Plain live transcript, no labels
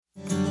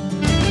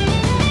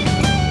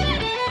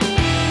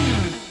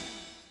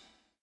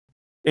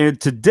And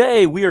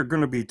today we are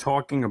going to be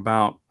talking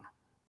about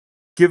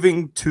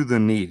giving to the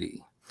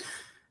needy.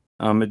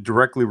 It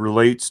directly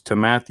relates to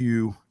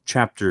Matthew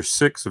chapter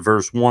 6,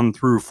 verse 1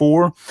 through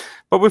 4.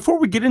 But before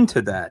we get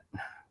into that,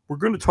 we're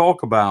going to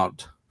talk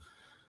about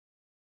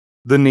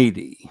the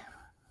needy.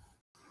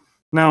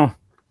 Now,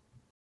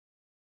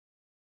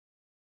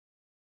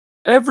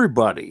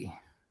 everybody,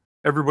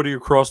 everybody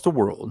across the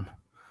world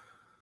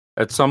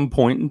at some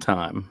point in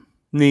time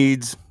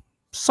needs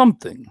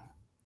something,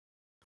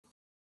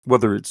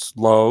 whether it's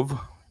love,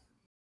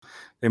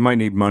 they might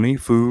need money,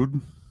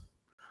 food,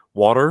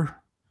 water,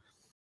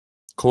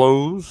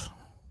 clothes.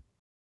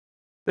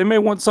 They may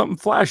want something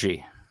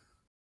flashy.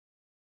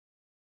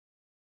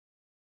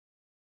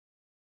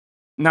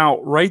 Now,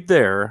 right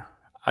there,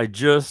 I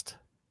just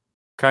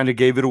kind of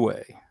gave it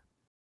away.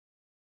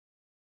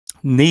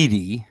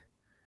 Needy,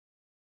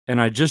 and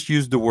I just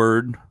used the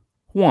word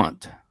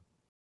want.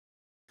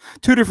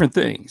 Two different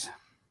things.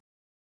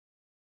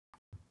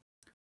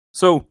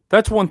 So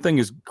that's one thing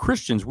as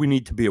Christians we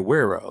need to be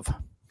aware of.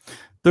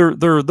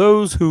 There are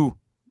those who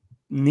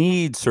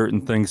need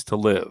certain things to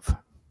live.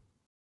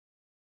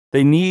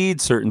 They need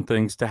certain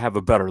things to have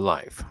a better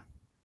life.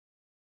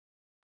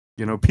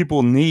 You know,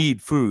 people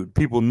need food,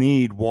 people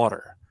need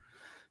water,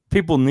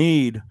 people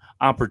need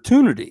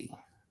opportunity,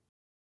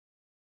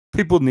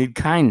 people need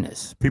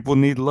kindness, people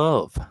need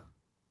love,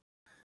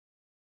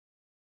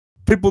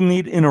 people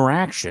need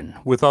interaction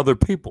with other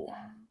people.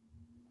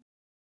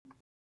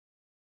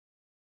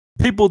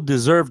 People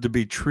deserve to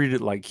be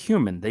treated like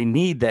human. They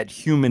need that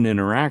human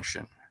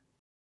interaction.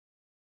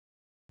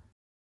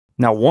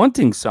 Now,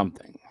 wanting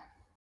something,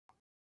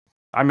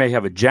 I may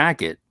have a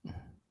jacket,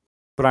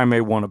 but I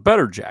may want a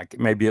better jacket.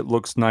 Maybe it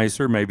looks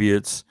nicer, maybe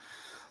it's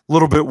a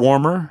little bit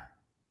warmer,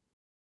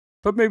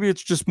 but maybe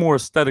it's just more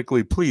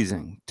aesthetically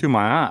pleasing to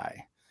my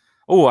eye.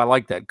 Oh, I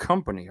like that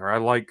company, or I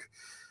like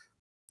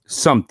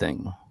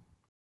something.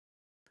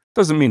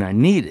 Doesn't mean I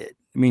need it.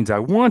 It means I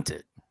want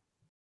it.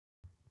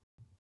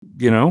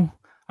 You know,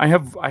 I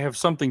have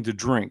something to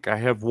drink. I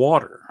have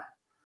water.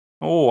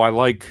 Oh, I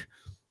like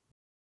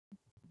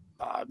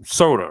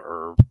soda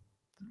or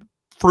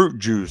fruit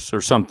juice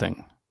or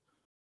something.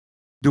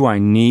 Do I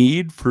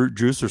need fruit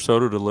juice or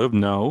soda to live?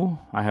 No,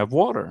 I have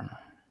water.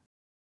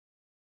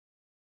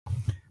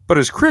 But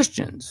as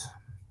Christians,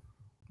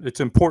 it's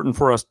important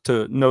for us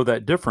to know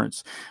that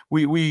difference.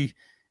 We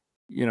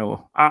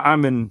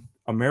I'm in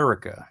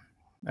America,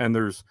 and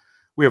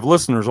we have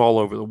listeners all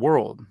over the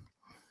world.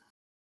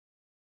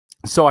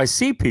 So I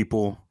see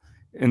people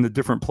in the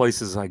different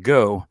places I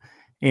go,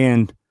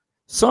 and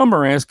some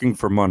are asking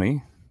for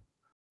money.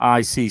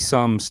 I see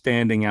some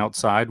standing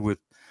outside with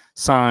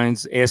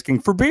signs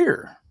asking for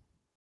beer.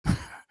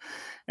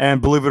 And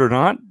believe it or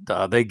not,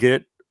 they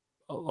get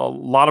a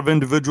lot of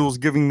individuals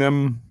giving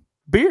them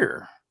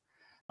beer.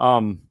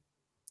 Um,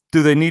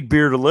 do they need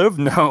beer to live?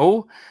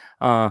 No,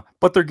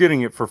 but they're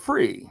getting it for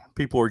free.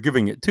 People are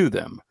giving it to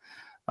them.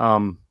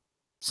 Um,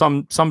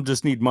 some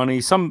just need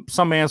money. Some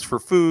ask for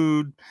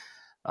food.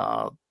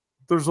 Uh,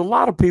 there's a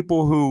lot of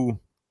people who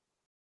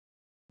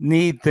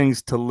need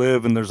things to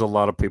live, and there's a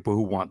lot of people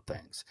who want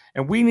things.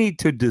 And we need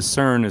to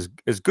discern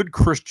as good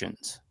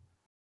Christians,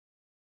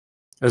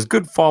 as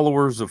good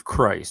followers of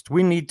Christ.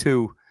 We need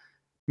to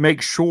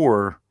make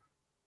sure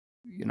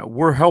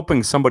we're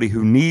helping somebody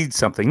who needs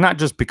something, not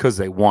just because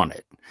they want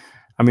it.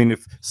 I mean,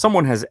 if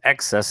someone has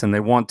excess and they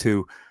want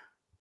to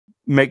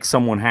make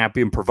someone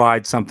happy and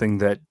provide something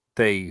that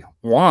they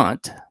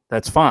want,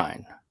 that's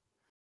fine.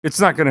 It's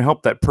not going to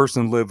help that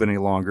person live any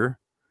longer.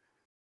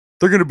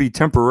 They're going to be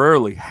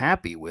temporarily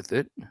happy with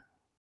it,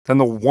 then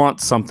they'll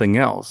want something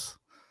else.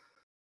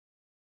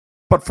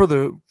 But for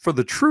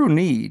the true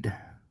need,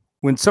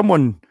 when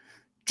someone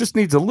just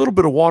needs a little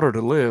bit of water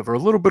to live or a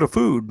little bit of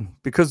food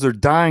because they're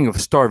dying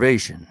of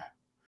starvation,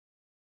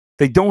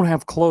 they don't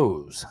have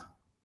clothes.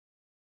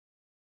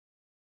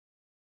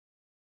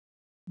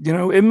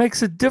 It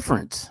makes a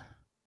difference.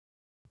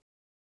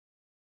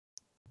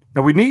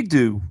 Now, we need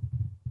to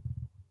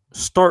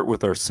start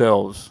with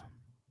ourselves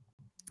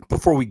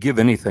before we give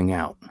anything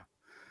out.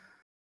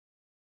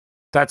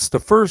 That's the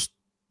first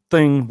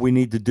thing we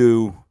need to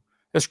do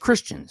as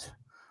Christians.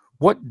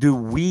 What do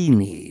we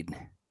need?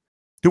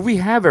 Do we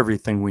have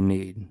everything we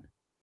need?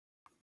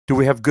 Do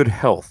we have good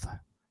health?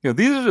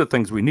 These are the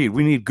things we need.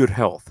 We need good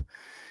health.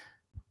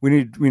 We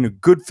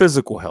need good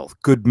physical health,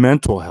 good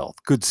mental health,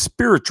 good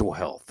spiritual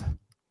health.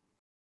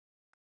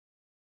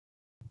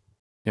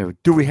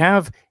 Do we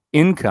have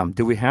income?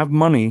 Do we have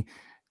money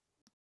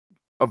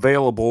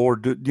available, or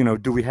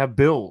do we have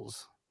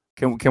bills?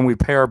 Can we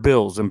pay our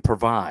bills and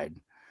provide?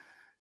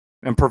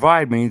 And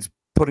provide means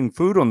putting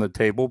food on the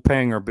table,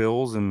 paying our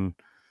bills, and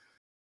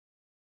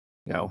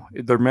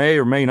there may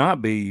or may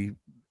not be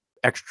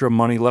extra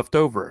money left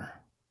over.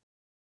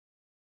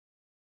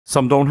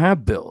 Some don't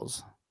have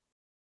bills.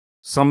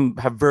 Some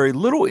have very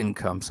little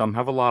income. Some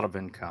have a lot of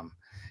income.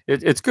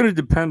 It's going to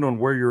depend on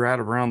where you're at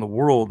around the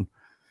world,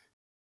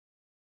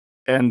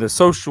 and the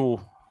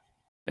social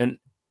and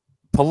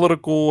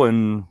political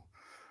and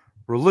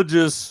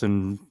religious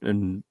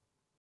and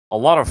a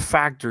lot of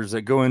factors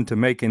that go into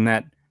making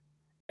that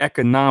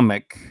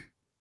economic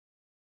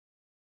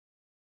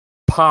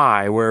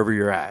pie wherever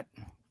you're at.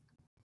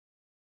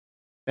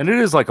 And it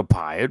is like a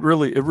pie. It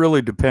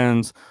really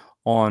depends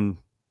on,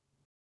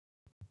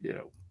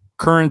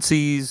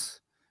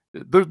 currencies.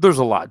 There's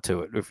a lot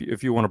to it.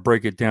 If you want to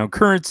break it down,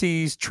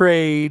 currencies,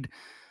 trade,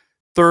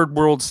 third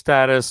world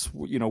status,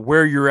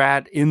 where you're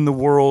at in the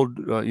world,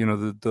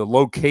 the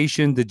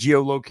location, the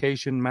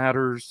geolocation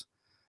matters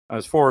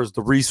as far as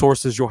the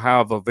resources you'll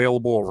have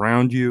available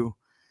around you.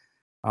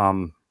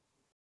 And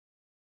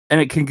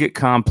it can get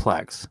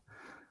complex.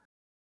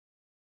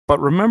 But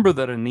remember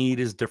that a need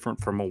is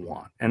different from a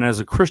want. And as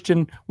a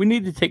Christian, we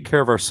need to take care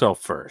of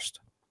ourselves first.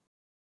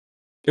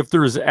 If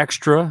there is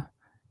extra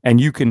and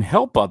you can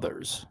help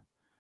others,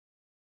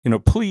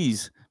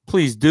 please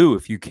do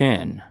if you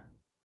can.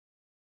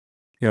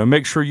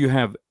 Make sure you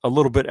have a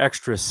little bit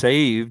extra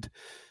saved.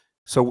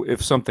 So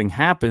if something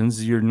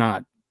happens, you're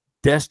not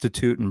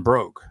destitute and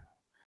broke.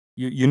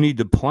 You need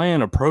to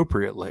plan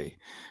appropriately.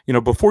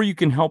 Before you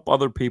can help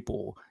other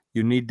people,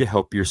 you need to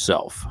help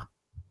yourself.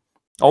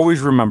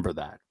 Always remember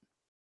that.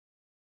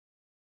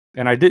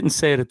 And I didn't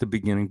say it at the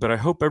beginning, but I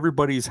hope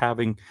everybody's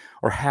having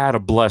or had a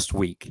blessed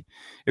week.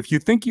 If you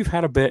think you've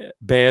had a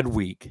bad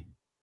week,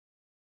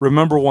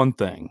 remember one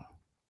thing.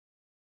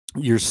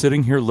 You're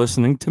sitting here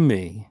listening to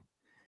me,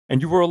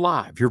 and you are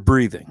alive. You're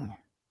breathing.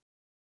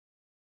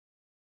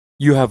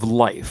 You have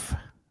life.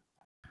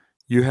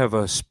 You have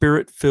a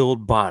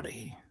spirit-filled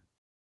body.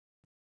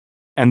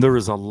 And there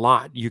is a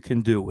lot you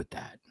can do with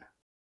that.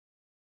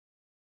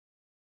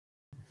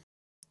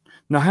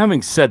 Now,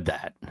 having said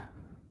that,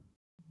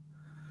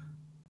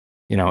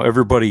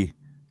 everybody,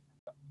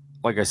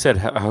 like I said,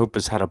 I hope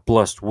has had a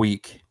blessed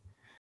week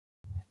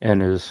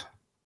and is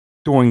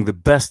doing the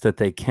best that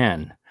they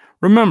can.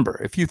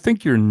 Remember, if you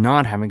think you're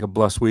not having a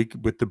blessed week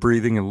with the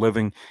breathing and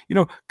living,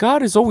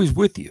 God is always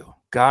with you.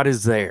 God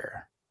is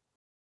there.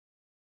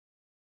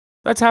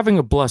 That's having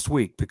a blessed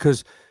week,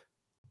 because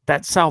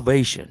that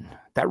salvation,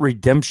 that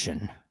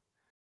redemption,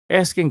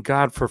 asking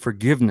God for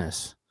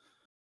forgiveness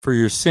for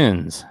your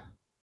sins,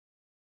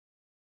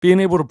 being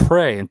able to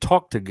pray and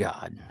talk to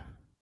God.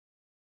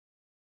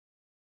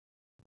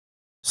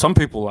 Some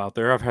people out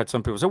there, I've had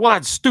some people say, well,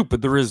 that's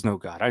stupid. There is no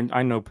God.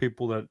 I know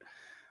people that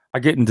I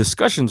get in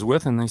discussions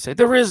with, and they say,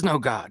 there is no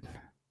God.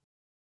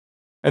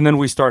 And then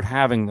we start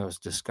having those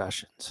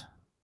discussions.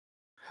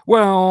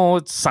 Well,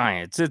 it's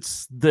science.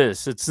 It's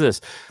this. It's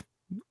this.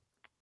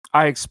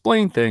 I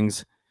explain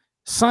things.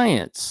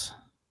 Science,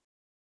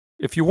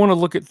 if you want to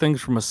look at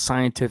things from a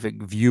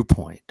scientific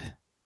viewpoint,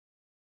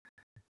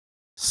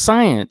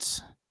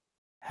 science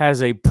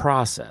has a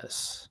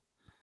process.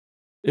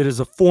 It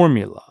is a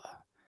formula.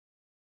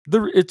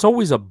 It's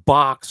always a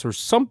box or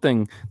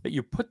something that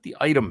you put the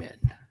item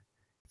in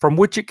from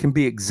which it can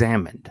be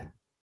examined.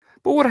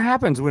 But what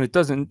happens when it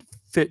doesn't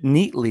fit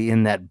neatly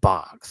in that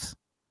box?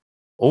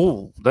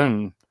 Oh,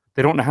 then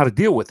they don't know how to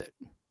deal with it.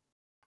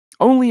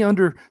 Only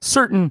under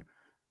certain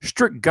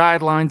strict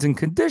guidelines and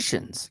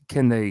conditions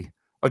can they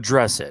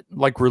address it,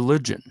 like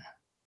religion.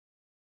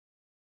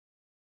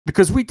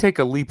 Because we take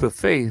a leap of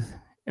faith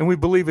and we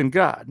believe in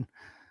God.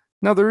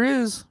 Now, there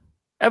is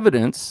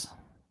evidence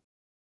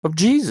of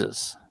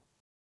Jesus.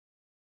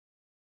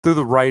 Through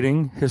the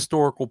writing,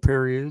 historical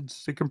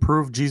periods, it can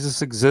prove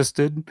Jesus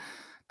existed.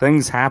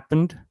 Things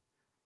happened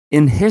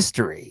in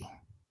history.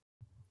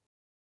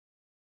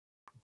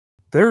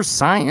 There's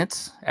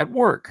science at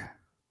work.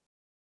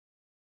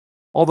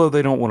 Although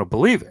they don't want to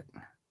believe it,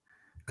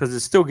 because it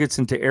still gets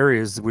into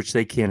areas which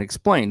they can't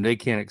explain. They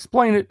can't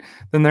explain it,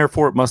 then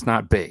therefore it must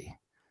not be.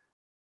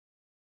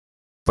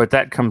 But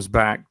that comes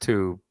back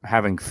to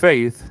having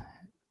faith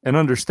and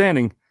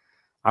understanding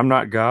I'm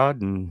not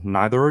God and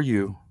neither are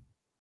you.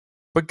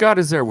 But God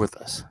is there with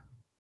us.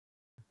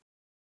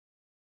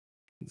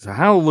 So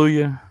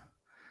hallelujah.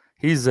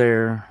 He's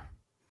there.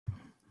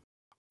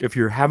 If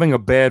you're having a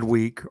bad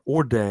week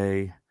or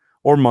day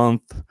or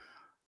month,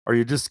 or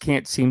you just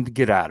can't seem to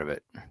get out of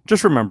it,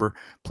 just remember,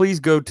 please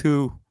go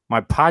to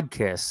my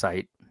podcast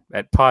site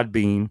at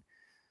Podbean.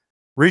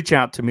 Reach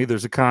out to me.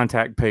 There's a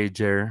contact page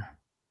there.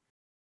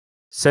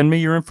 Send me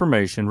your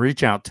information.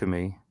 Reach out to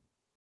me.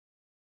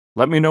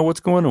 Let me know what's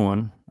going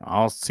on.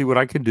 I'll see what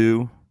I can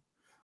do.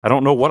 I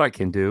don't know what I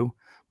can do,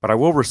 but I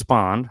will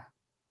respond.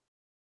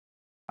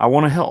 I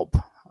want to help.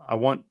 I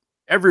want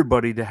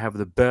everybody to have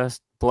the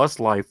best blessed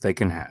life they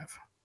can have.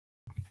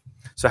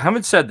 So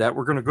having said that,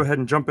 we're going to go ahead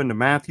and jump into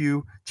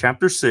Matthew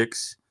chapter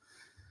 6,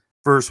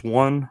 verse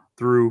 1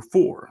 through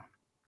 4.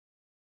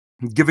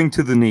 Giving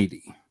to the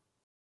needy.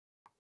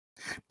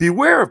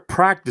 Beware of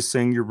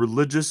practicing your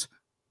religiousness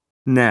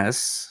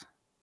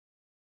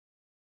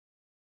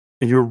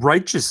and your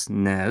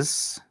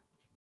righteousness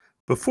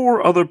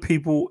before other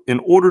people in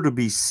order to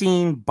be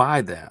seen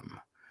by them.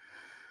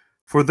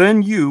 For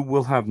then you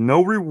will have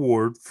no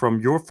reward from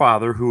your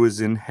Father who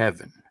is in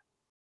heaven.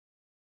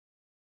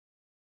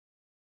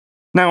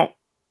 Now,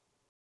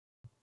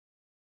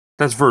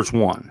 that's verse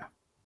 1.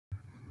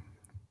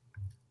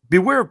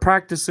 Beware of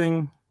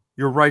practicing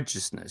your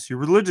righteousness, your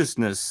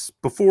religiousness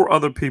before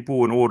other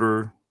people in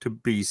order to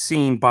be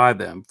seen by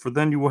them, for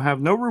then you will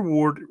have no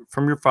reward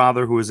from your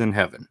Father who is in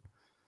heaven.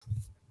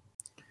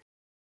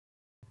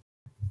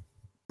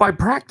 By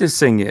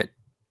practicing it,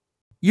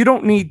 you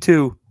don't need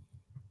to.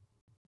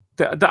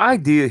 The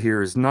idea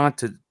here is not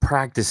to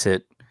practice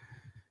it,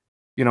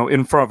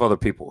 in front of other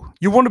people.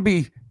 You want to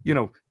be,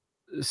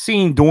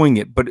 seen doing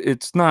it, but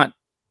it's not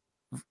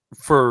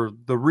for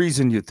the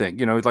reason you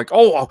think, it's like,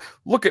 oh,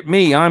 look at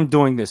me, I'm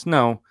doing this.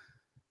 No,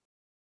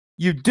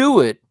 you do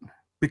it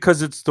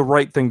because it's the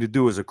right thing to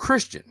do as a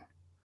Christian.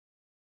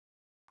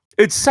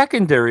 It's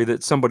secondary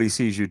that somebody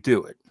sees you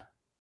do it.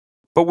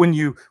 But when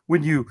you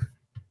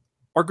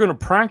are going to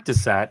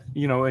practice that,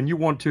 and you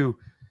want to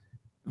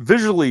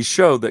visually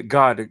show that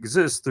God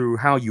exists through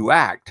how you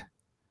act,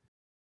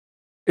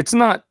 it's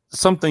not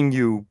something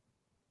you,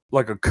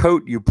 like a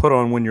coat you put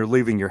on when you're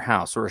leaving your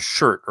house, or a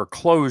shirt or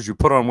clothes you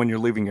put on when you're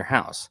leaving your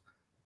house.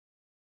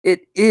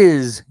 It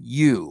is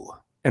you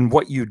and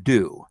what you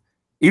do,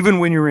 even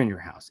when you're in your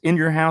house,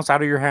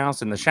 out of your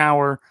house, in the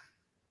shower,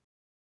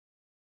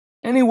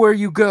 anywhere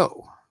you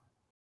go.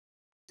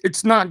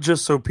 It's not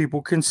just so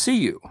people can see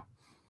you,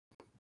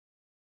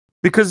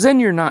 because then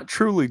you're not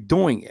truly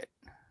doing it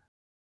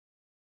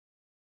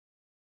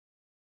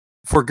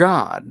for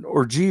God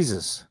or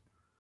Jesus.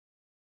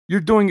 You're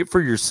doing it for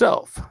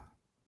yourself.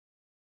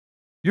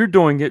 You're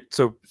doing it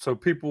so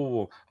people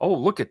will, oh,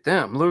 look at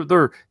them.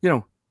 They're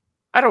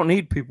I don't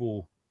need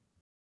people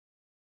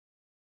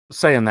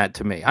saying that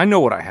to me. I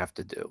know what I have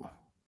to do.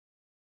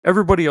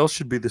 Everybody else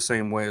should be the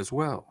same way as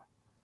well.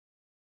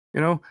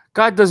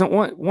 God doesn't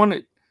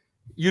want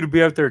you to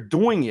be out there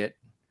doing it,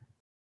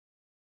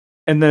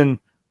 and then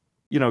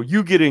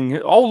you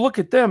getting, oh, look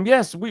at them.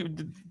 Yes,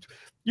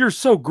 you're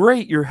so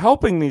great. You're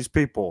helping these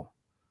people.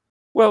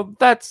 Well,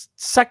 that's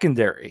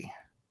secondary.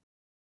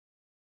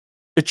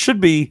 It should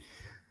be,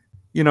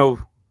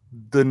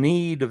 the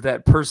need of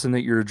that person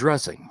that you're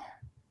addressing.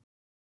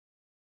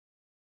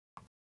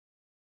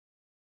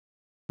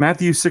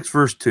 Matthew 6,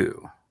 verse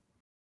 2.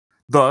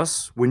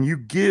 Thus, when you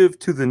give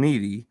to the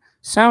needy,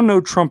 sound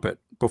no trumpet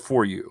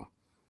before you,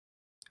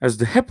 as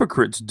the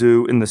hypocrites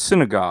do in the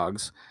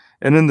synagogues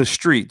and in the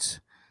streets,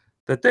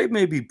 that they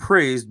may be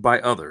praised by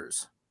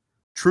others.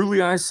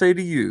 Truly I say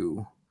to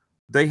you,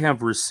 they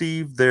have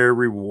received their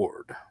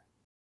reward.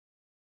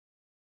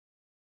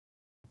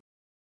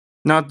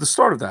 Now, at the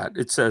start of that,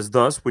 it says,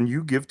 thus, when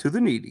you give to the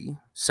needy,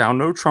 sound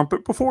no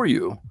trumpet before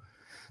you.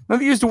 Now,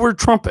 they use the word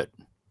trumpet.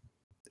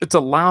 It's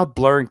a loud,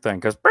 blaring thing,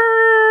 because,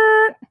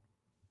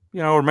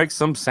 or makes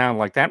some sound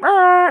like that.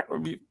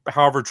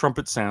 However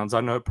trumpet sounds.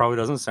 I know it probably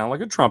doesn't sound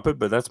like a trumpet,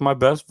 but that's my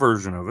best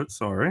version of it.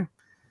 Sorry.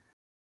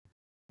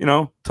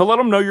 To let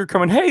them know you're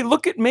coming. Hey,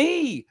 look at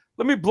me.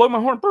 Let me blow my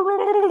horn.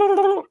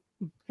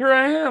 Here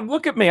I am.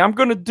 Look at me. I'm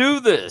going to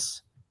do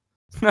this.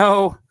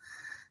 No,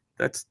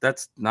 that's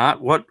not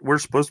what we're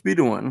supposed to be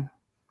doing.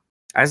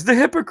 As the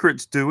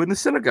hypocrites do in the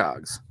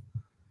synagogues.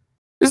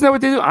 Isn't that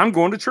what they do? I'm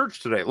going to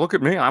church today. Look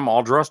at me. I'm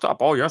all dressed up.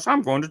 Oh, yes,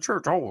 I'm going to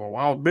church. Oh,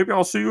 well, maybe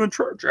I'll see you in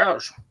church.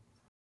 Yes.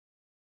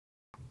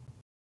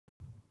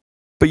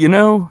 But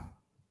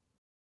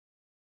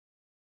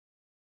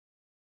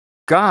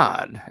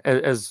God,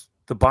 as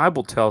the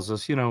Bible tells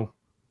us,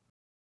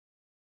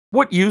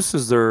 what use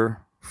is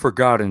there for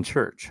God in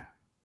church?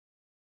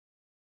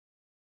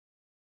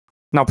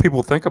 Now,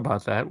 people think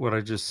about that, what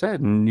I just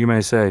said, and you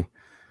may say,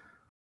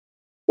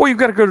 well, you've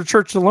got to go to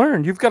church to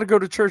learn. You've got to go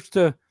to church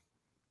to,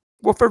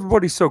 well, if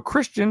everybody's so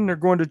Christian, they're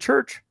going to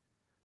church.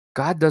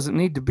 God doesn't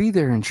need to be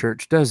there in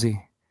church, does he?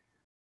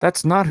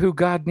 That's not who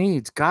God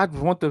needs. God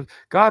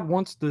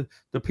wants the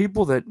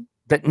people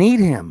that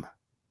need him.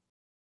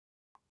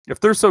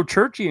 If they're so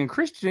churchy and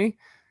Christiany,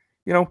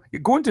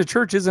 going to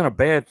church isn't a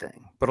bad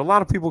thing, but a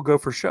lot of people go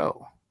for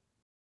show.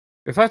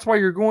 If that's why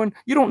you're going,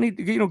 you don't need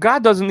to,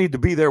 God doesn't need to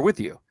be there with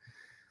you.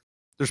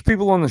 There's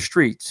people on the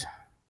streets,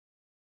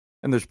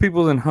 and there's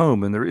people in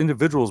home, and they're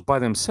individuals by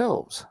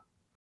themselves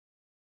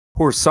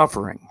who are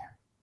suffering,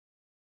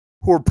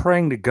 who are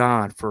praying to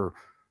God for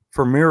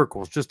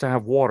miracles, just to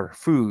have water,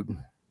 food,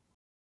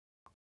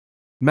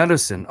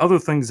 medicine, other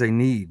things they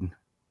need.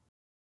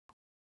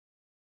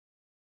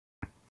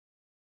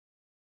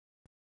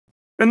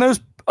 And those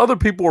other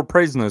people are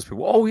praising those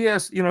people. Oh,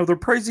 yes, they're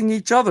praising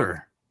each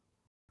other.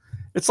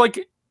 It's like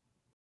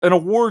an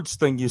awards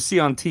thing you see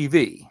on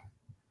TV.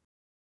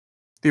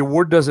 The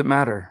award doesn't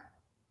matter.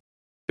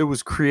 It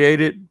was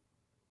created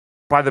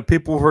by the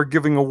people who are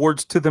giving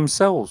awards to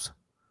themselves.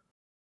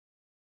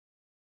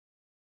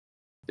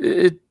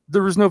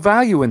 There is no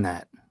value in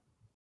that.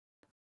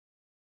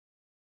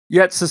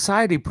 Yet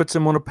society puts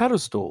them on a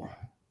pedestal.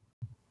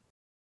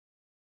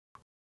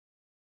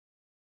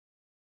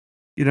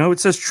 It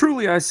says,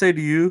 truly I say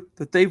to you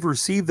that they've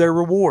received their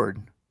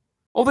reward.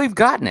 Oh, they've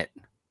gotten it.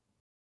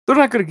 They're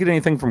not going to get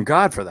anything from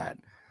God for that.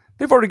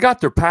 They've already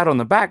got their pat on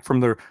the back from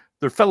their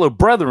fellow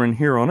brethren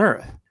here on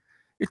earth.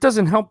 It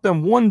doesn't help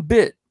them one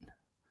bit,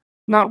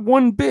 not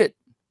one bit,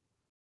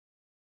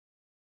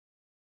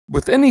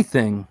 with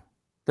anything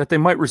that they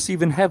might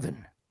receive in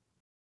heaven.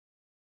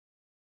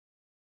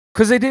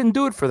 because they didn't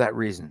do it for that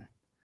reason.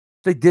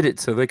 They did it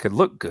so they could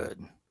look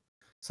good.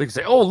 So they could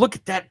say, oh, look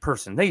at that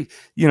person. They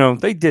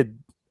did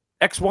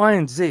X, Y,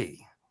 and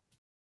Z.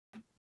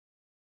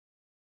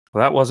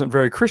 Well, that wasn't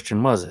very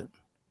Christian, was it?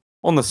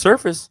 On the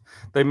surface,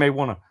 they may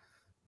want to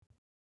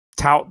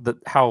tout that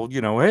how,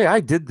 hey, I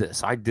did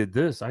this, I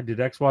did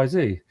X, Y,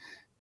 Z.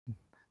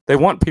 They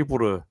want people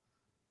to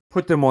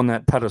put them on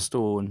that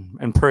pedestal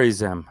and praise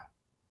them.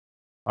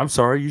 I'm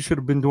sorry, you should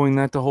have been doing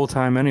that the whole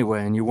time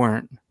anyway, and you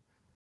weren't.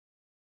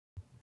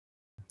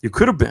 You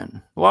could have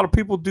been. A lot of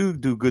people do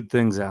good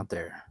things out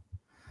there.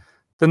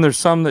 Then there's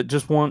some that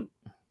just want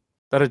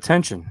that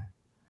attention.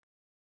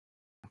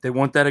 They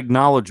want that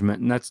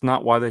acknowledgement, and that's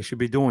not why they should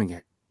be doing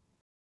it.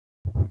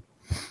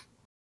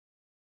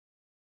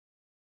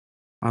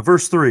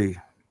 Verse 3.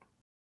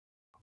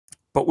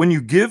 But when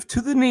you give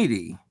to the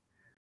needy,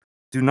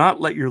 do not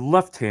let your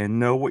left hand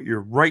know what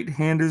your right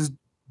hand is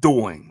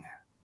doing.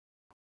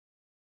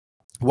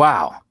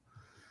 Wow.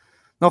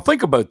 Now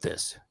think about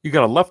this. You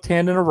got a left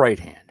hand and a right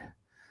hand.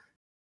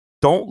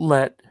 Don't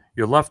let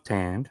your left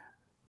hand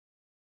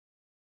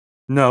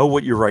know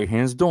what your right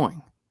hand's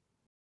doing.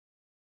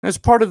 It's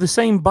part of the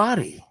same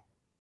body.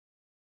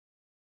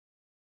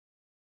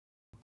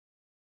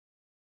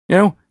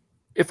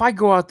 If I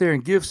go out there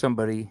and give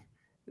somebody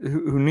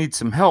who needs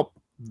some help,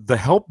 the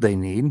help they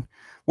need,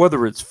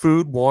 whether it's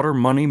food, water,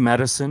 money,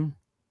 medicine,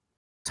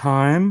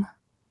 time,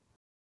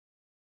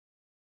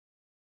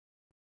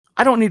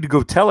 I don't need to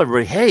go tell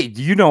everybody, hey,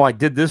 do you know I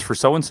did this for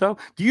so-and-so?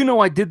 Do you know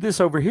I did this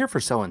over here for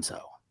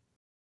so-and-so?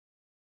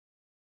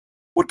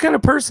 What kind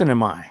of person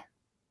am I?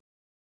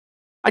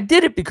 I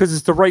did it because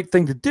it's the right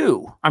thing to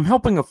do. I'm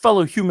helping a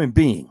fellow human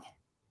being.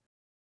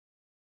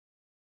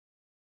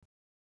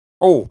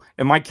 Oh,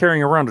 am I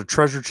carrying around a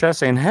treasure chest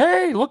saying,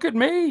 hey, look at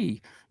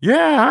me.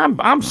 Yeah,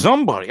 I'm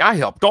somebody. I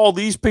helped all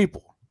these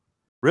people.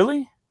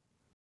 Really?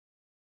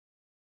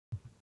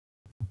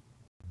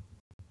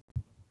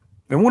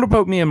 And what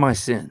about me and my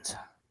sins?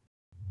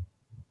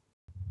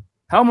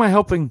 How am I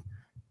helping?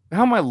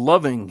 How am I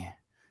loving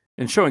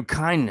and showing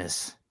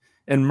kindness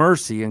and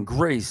mercy and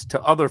grace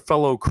to other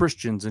fellow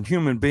Christians and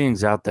human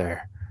beings out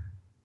there?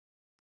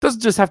 It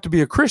doesn't just have to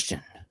be a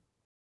Christian.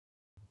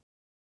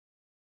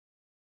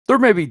 There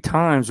may be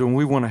times when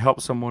we want to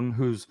help someone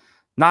who's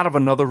not of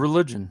another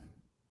religion.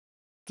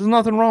 There's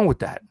nothing wrong with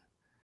that.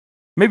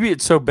 Maybe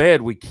it's so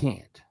bad we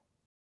can't.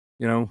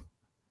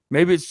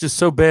 Maybe it's just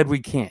so bad we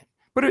can't.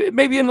 But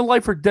maybe in a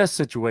life or death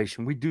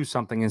situation, we do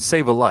something and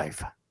save a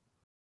life.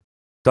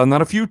 Done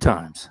that a few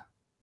times.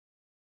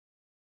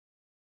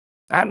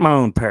 At my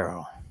own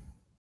peril.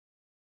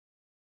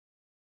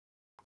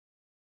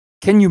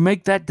 Can you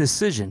make that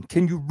decision?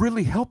 Can you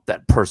really help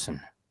that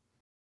person?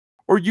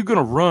 Or are you going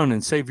to run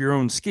and save your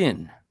own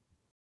skin?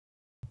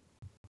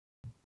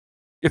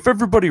 If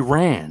everybody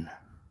ran,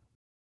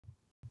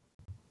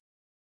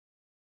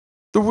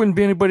 there wouldn't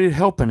be anybody to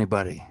help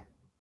anybody.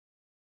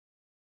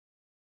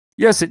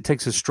 Yes, it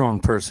takes a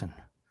strong person.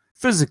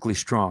 Physically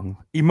strong,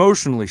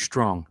 emotionally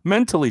strong,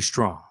 mentally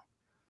strong.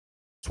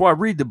 That's why I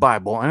read the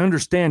Bible. I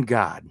understand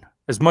God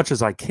as much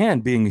as I can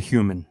being a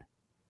human.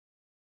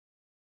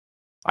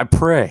 I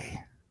pray.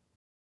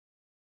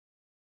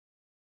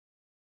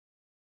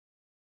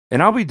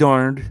 And I'll be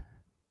darned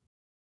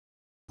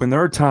when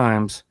there are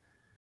times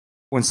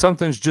when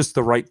something's just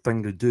the right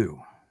thing to do.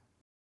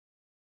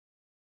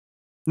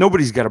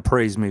 Nobody's got to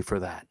praise me for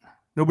that.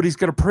 Nobody's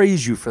got to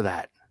praise you for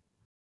that.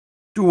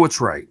 Do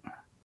what's right.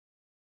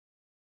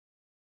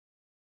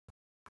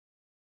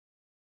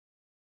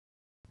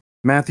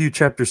 Matthew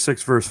chapter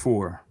 6, verse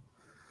 4.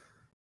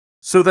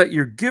 So that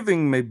your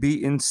giving may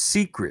be in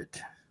secret,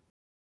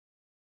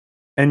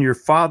 and your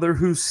Father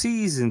who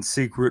sees in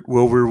secret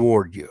will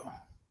reward you.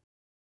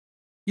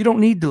 You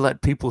don't need to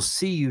let people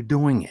see you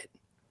doing it.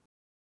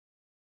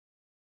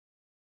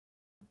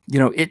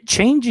 It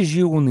changes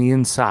you on the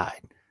inside.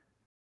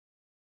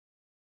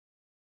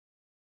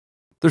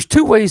 There's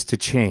two ways to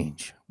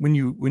change. When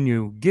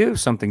you give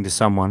something to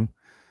someone,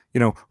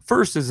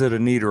 first, is it a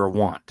need or a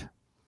want?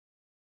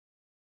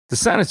 The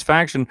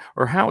satisfaction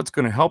or how it's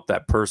going to help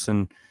that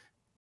person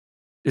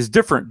is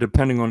different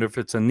depending on if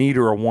it's a need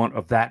or a want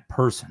of that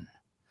person.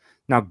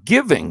 Now,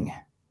 giving,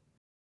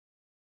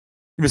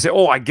 you say,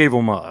 oh, I gave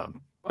them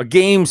a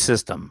game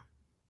system.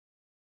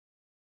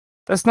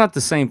 That's not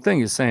the same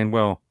thing as saying,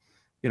 well,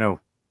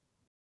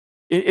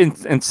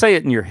 and say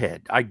it in your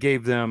head. I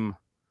gave them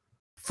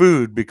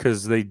food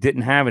because they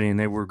didn't have any and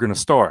they were going to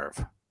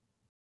starve.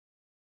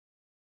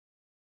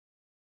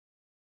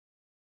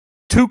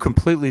 Two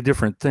completely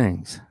different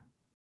things.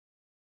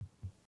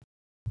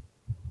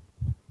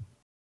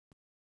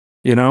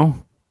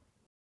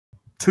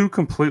 Two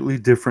completely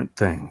different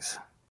things.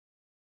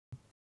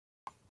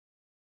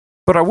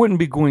 But I wouldn't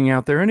be going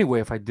out there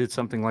anyway if I did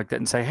something like that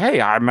and say, hey,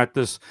 I met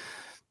this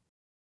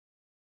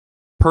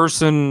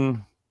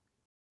person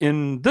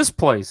in this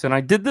place and I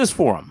did this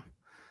for them.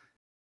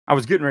 I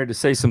was getting ready to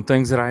say some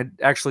things that I'd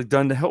actually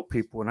done to help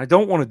people, and I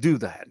don't want to do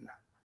that.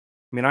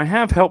 I mean, I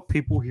have helped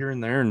people here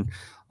and there in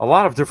a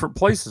lot of different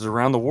places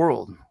around the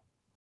world.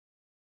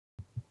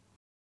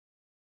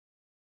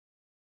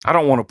 I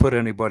don't want to put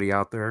anybody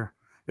out there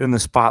in the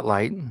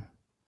spotlight.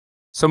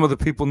 Some of the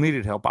people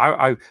needed help.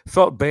 I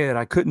felt bad.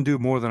 I couldn't do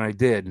more than I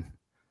did.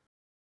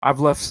 I've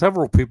left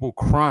several people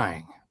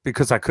crying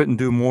because I couldn't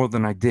do more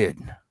than I did.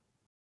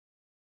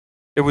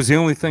 It was the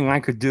only thing I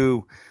could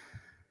do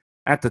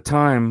at the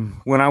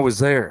time when I was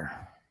there.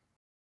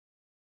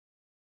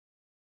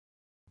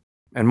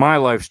 And my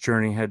life's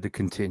journey had to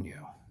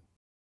continue.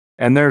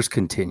 And theirs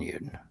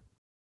continued.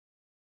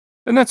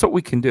 And that's what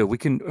we can do. We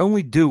can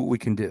only do what we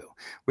can do.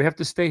 We have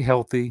to stay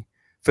healthy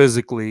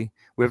physically.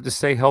 We have to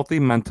stay healthy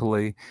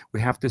mentally.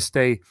 We have to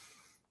stay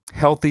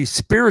healthy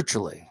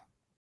spiritually.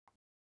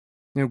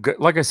 You know,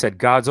 like I said,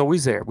 God's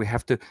always there. We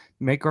have to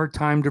make our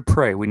time to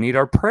pray. We need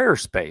our prayer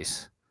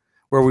space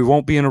where we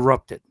won't be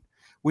interrupted.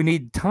 We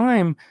need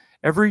time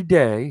every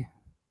day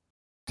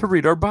to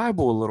read our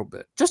Bible a little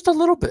bit, just a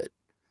little bit.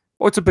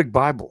 Oh, it's a big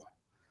Bible,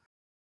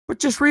 but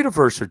just read a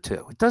verse or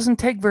two. It doesn't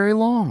take very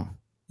long.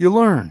 You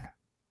learn.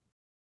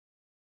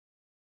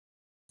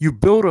 You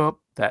build up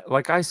that,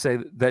 like I say,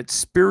 that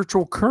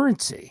spiritual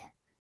currency.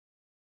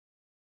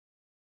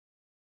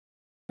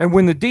 And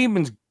when the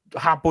demons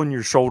hop on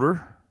your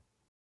shoulder,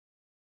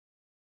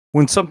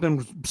 when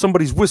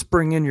somebody's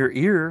whispering in your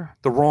ear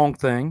the wrong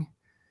thing,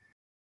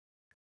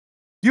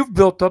 you've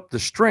built up the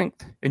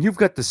strength and you've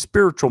got the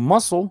spiritual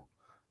muscle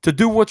to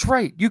do what's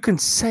right. You can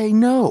say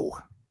no,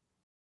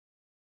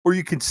 or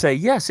you can say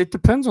yes. It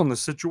depends on the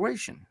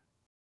situation.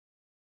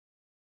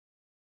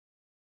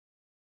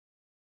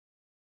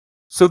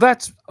 So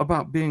that's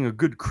about being a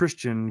good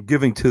Christian,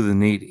 giving to the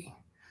needy.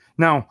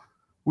 Now,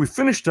 we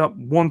finished up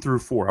 1 through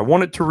 4. I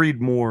wanted to read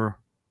more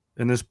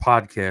in this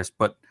podcast,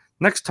 but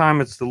next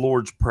time it's the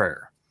Lord's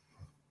Prayer.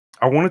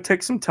 I want to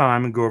take some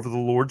time and go over the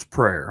Lord's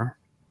Prayer.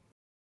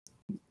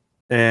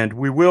 And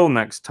we will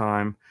next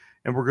time,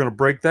 and we're going to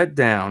break that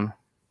down.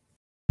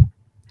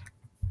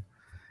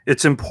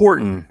 It's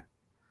important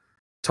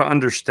to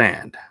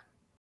understand.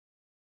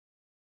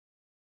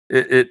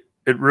 It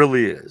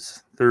really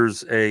is.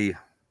 There's a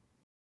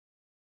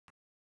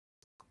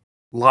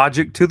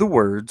logic to the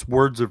words.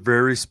 Words are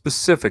very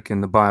specific in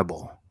the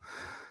Bible.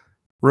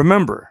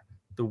 Remember,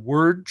 the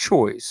word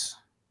choice,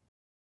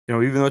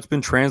 even though it's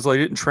been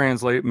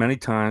translated many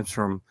times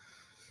from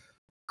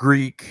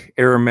Greek,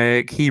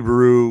 Aramaic,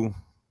 Hebrew,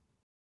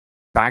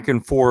 back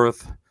and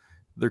forth,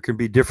 there can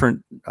be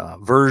different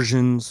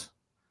versions.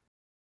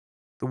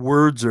 The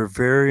words are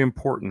very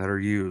important that are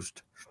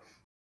used.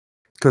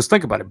 Because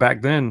think about it,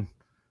 back then,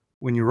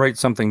 when you write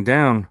something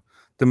down,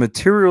 the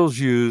materials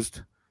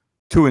used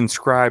to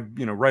inscribe,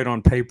 write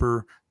on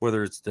paper,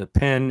 whether it's the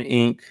pen,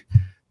 ink,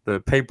 the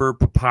paper,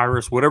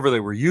 papyrus, whatever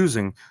they were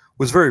using,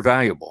 was very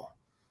valuable.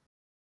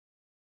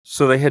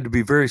 So they had to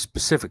be very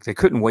specific. They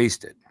couldn't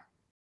waste it.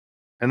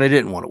 And they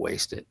didn't want to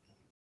waste it.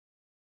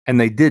 And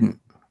they didn't.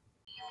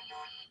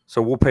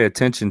 So we'll pay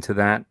attention to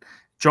that.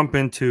 Jump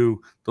into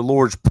the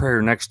Lord's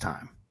Prayer next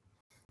time.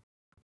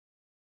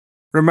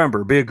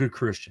 Remember, be a good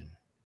Christian.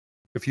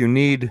 If you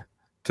need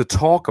to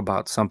talk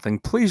about something,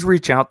 please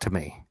reach out to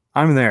me.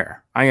 I'm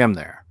there. I am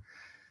there.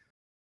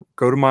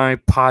 Go to my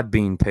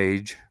Podbean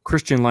page,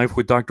 Christian Life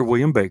with Dr.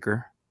 William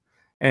Baker,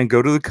 and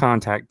go to the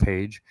contact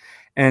page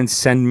and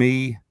send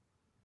me,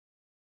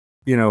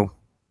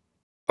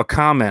 a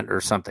comment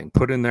or something.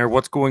 Put in there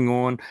what's going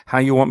on, how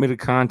you want me to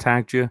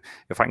contact you.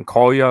 If I can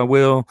call you, I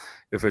will.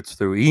 If it's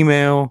through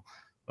email,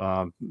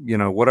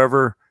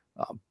 whatever,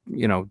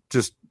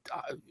 just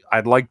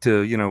I'd like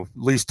to, at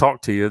least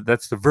talk to you.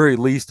 That's the very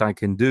least I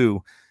can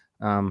do.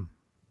 And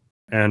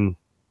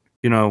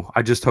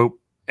I just hope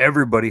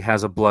everybody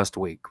has a blessed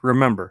week.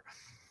 Remember,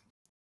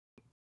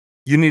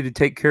 you need to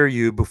take care of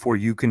you before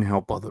you can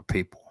help other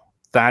people.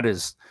 That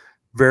is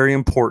very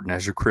important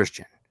as a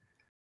Christian.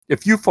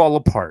 If you fall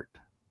apart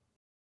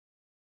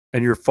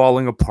and you're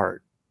falling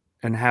apart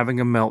and having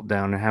a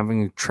meltdown and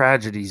having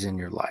tragedies in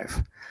your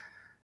life,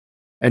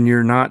 and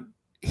you're not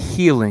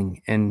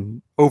healing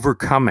and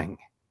overcoming,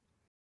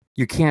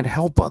 you can't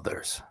help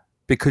others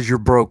because you're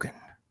broken.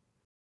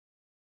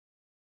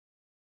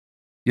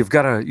 You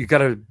got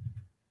to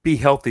be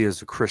healthy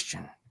as a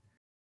Christian.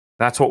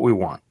 That's what we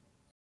want.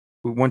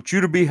 We want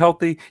you to be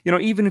healthy.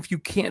 Even if you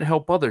can't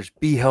help others,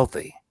 be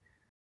healthy.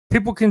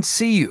 People can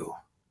see you.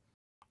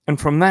 And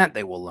from that,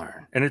 they will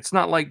learn. And it's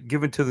not like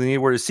giving to the needy,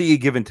 where to see you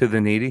giving to the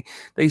needy.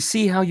 They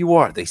see how you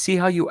are. They see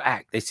how you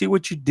act. They see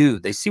what you do.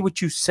 They see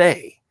what you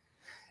say.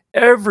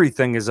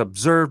 Everything is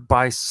observed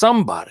by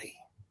somebody.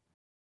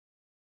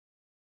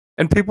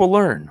 And people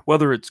learn,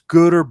 whether it's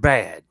good or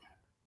bad.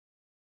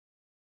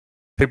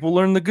 People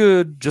learn the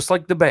good just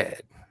like the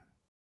bad.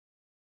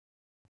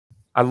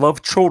 I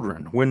love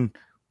children.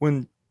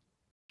 When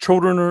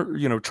children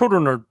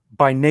are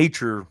by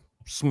nature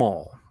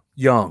small,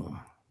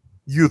 young,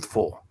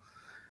 youthful.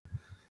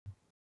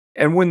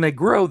 And when they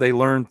grow, they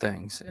learn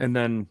things, and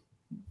then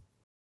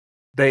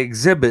they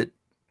exhibit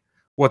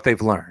what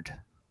they've learned.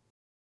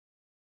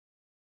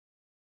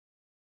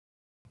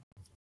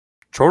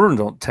 Children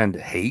don't tend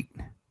to hate.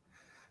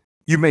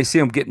 You may see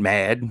them get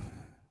mad.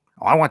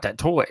 Oh, I want that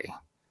toy.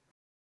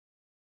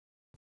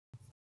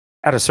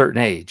 At a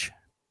certain age.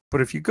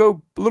 But if you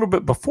go a little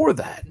bit before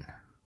that,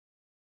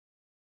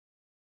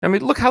 I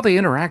mean, look how they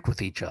interact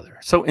with each other.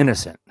 So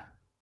innocent,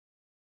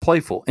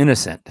 playful,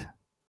 innocent.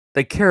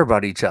 They care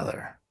about each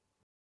other.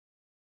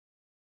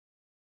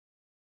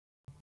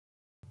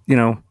 You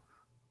know,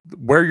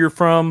 where you're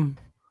from,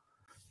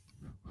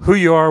 who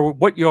you are,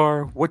 what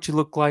you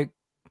look like,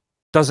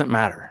 doesn't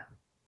matter.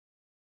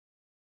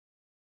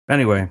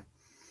 Anyway,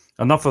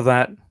 enough of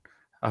that.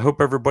 I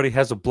hope everybody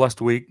has a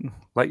blessed week.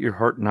 Let your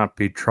heart not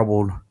be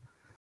troubled.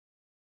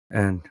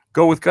 And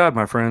go with God,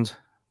 my friends.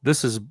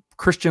 This is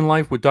Christian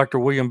Life with Dr.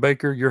 William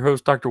Baker, your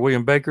host, Dr.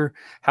 William Baker.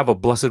 Have a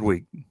blessed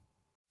week.